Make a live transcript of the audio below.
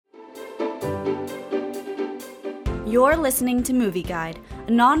You're listening to Movie Guide,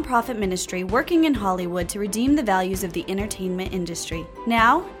 a non-profit ministry working in Hollywood to redeem the values of the entertainment industry.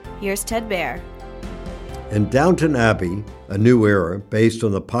 Now, here's Ted Baer. In Downton Abbey, a new era based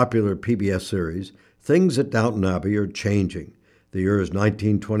on the popular PBS series, things at Downton Abbey are changing. The year is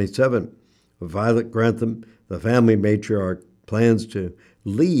 1927. Violet Grantham, the family matriarch, plans to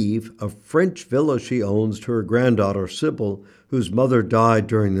leave a French villa she owns to her granddaughter Sybil, whose mother died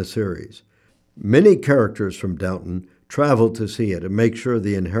during the series. Many characters from Downton travel to see it and make sure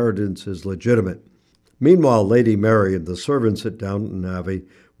the inheritance is legitimate. Meanwhile, Lady Mary and the servants at Downton Abbey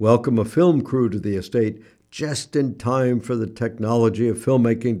welcome a film crew to the estate just in time for the technology of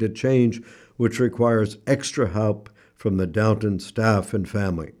filmmaking to change, which requires extra help from the Downton staff and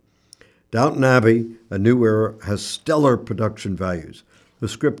family. Downton Abbey, A New Era, has stellar production values. The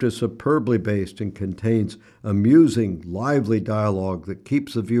script is superbly based and contains amusing, lively dialogue that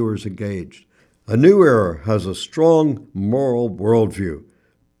keeps the viewers engaged. A New Era has a strong moral worldview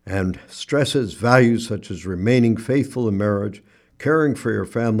and stresses values such as remaining faithful in marriage, caring for your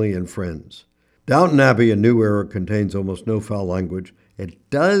family and friends. Downton Abbey, A New Era contains almost no foul language. It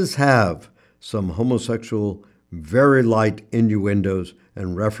does have some homosexual, very light innuendos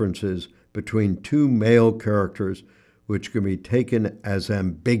and references between two male characters, which can be taken as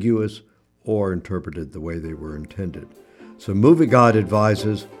ambiguous or interpreted the way they were intended. So Movie Guide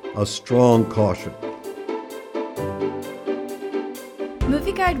advises a strong caution.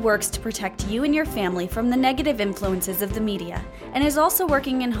 Movie Guide works to protect you and your family from the negative influences of the media and is also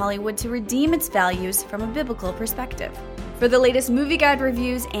working in Hollywood to redeem its values from a biblical perspective. For the latest Movie Guide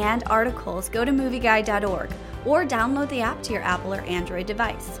reviews and articles, go to movieguide.org or download the app to your Apple or Android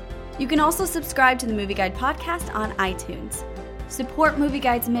device. You can also subscribe to the Movie Guide podcast on iTunes. Support Movie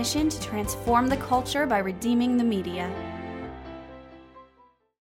Guide's mission to transform the culture by redeeming the media.